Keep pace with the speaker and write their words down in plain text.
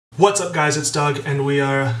What's up guys, it's Doug and we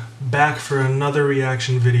are back for another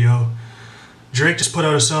reaction video. Drake just put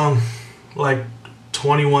out a song like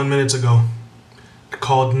 21 minutes ago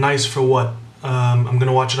called Nice for What. I'm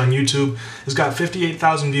gonna watch it on YouTube. It's got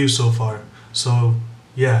 58,000 views so far. So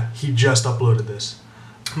yeah, he just uploaded this.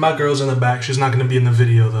 My girl's in the back, she's not gonna be in the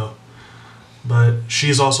video though. But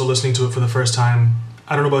she's also listening to it for the first time.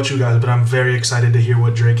 I don't know about you guys, but I'm very excited to hear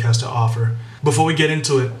what Drake has to offer. Before we get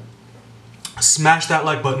into it, smash that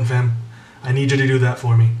like button, fam. I need you to do that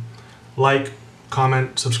for me. Like,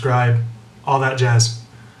 comment, subscribe, all that jazz.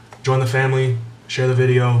 Join the family, share the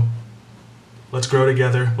video. Let's grow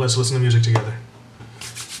together. Let's listen to music together.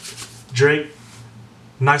 Drake,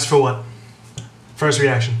 Nice for What? First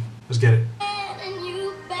reaction. Let's get it.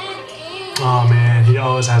 Oh man, he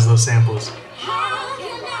always has those samples.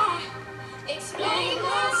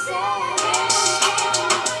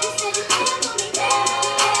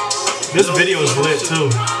 This video is lit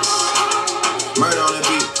too.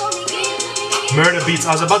 Murder Beats.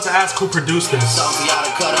 I was about to ask who produced this.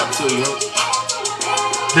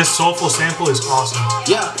 This soulful sample is awesome.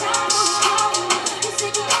 Yeah.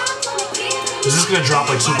 Is this gonna drop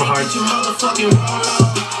like super hard?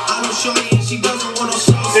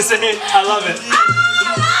 It's a hit. I love it.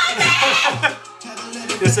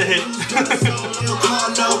 It's a hit.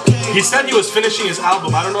 He said he was finishing his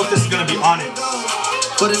album. I don't know if this is gonna be on it.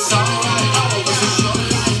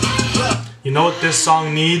 You know what this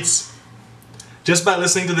song needs? Just by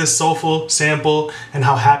listening to this soulful sample and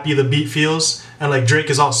how happy the beat feels, and like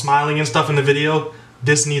Drake is all smiling and stuff in the video,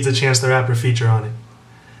 this needs a Chance the Rapper feature on it.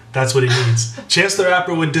 That's what it needs. Chance the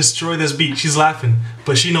Rapper would destroy this beat. She's laughing,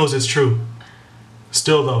 but she knows it's true.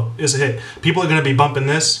 Still though, it's a hit. People are gonna be bumping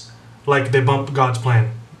this like they bump God's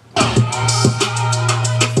Plan.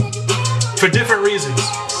 For different reasons.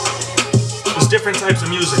 There's different types of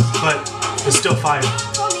music, but it's still fire.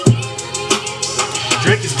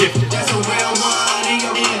 Drake is gifted.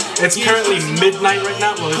 It's currently midnight right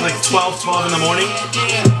now. Well, it's like 12 in the morning.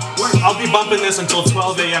 I'll be bumping this until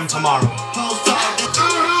 12 a.m. tomorrow.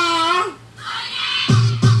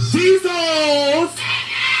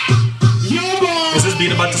 Is this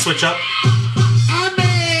beat about to switch up?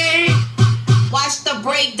 Watch the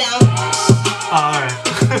breakdown. Alright.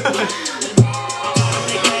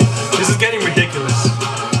 This is getting ridiculous.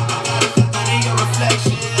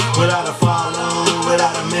 Without a follow,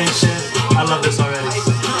 without a mention. I love this already.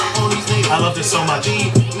 I love this so much.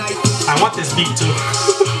 I want this beat too.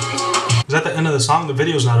 Is that the end of the song? The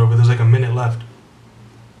video's not over. There's like a minute left.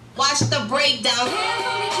 Watch the breakdown.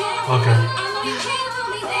 Okay.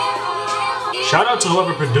 Shout out to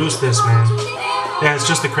whoever produced this, man. Yeah, it's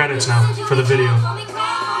just the credits now for the video.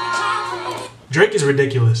 Drake is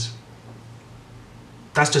ridiculous.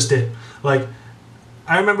 That's just it. Like,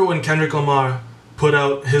 I remember when Kendrick Lamar put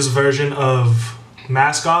out his version of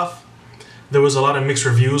Mask Off, there was a lot of mixed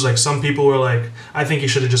reviews. Like, some people were like, I think he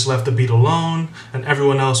should have just left the beat alone, and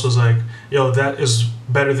everyone else was like, yo, that is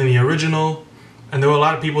better than the original. And there were a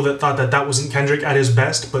lot of people that thought that that wasn't Kendrick at his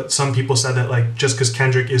best, but some people said that like just because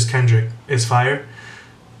Kendrick is fire.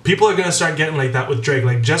 People are gonna start getting like that with Drake.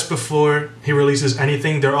 Like, just before he releases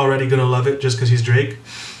anything, they're already gonna love it just because he's Drake.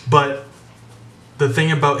 But the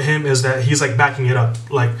thing about him is that he's like backing it up.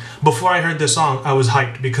 Like, before I heard this song, I was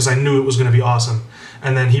hyped because I knew it was gonna be awesome.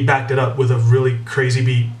 And then he backed it up with a really crazy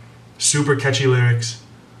beat, super catchy lyrics,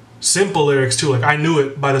 simple lyrics too. Like, I knew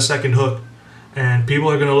it by the second hook, and people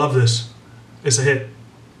are gonna love this. It's a hit.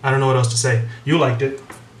 I don't know what else to say. You liked it.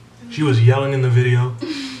 She was yelling in the video,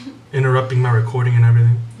 interrupting my recording and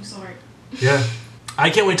everything. I'm sorry. Yeah.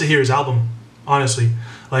 I can't wait to hear his album, honestly.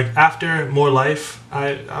 Like, after More Life,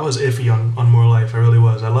 I was iffy on More Life. I really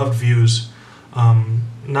was. I loved Views.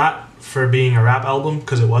 Not for being a rap album,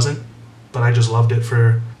 because it wasn't, but I just loved it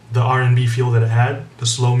for the R&B feel that it had, the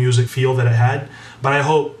slow music feel that it had. But I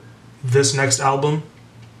hope this next album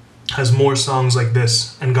has more songs like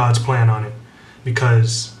this and God's Plan on it,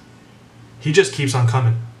 because he just keeps on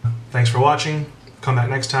coming. Thanks for watching. Come back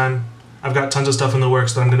next time. I've got tons of stuff in the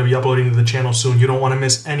works that I'm going to be uploading to the channel soon. You don't want to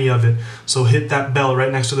miss any of it. So hit that bell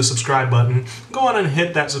right next to the subscribe button. Go on and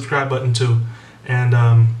hit that subscribe button too. And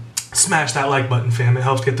smash that like button, fam. It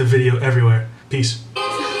helps get the video everywhere. Peace.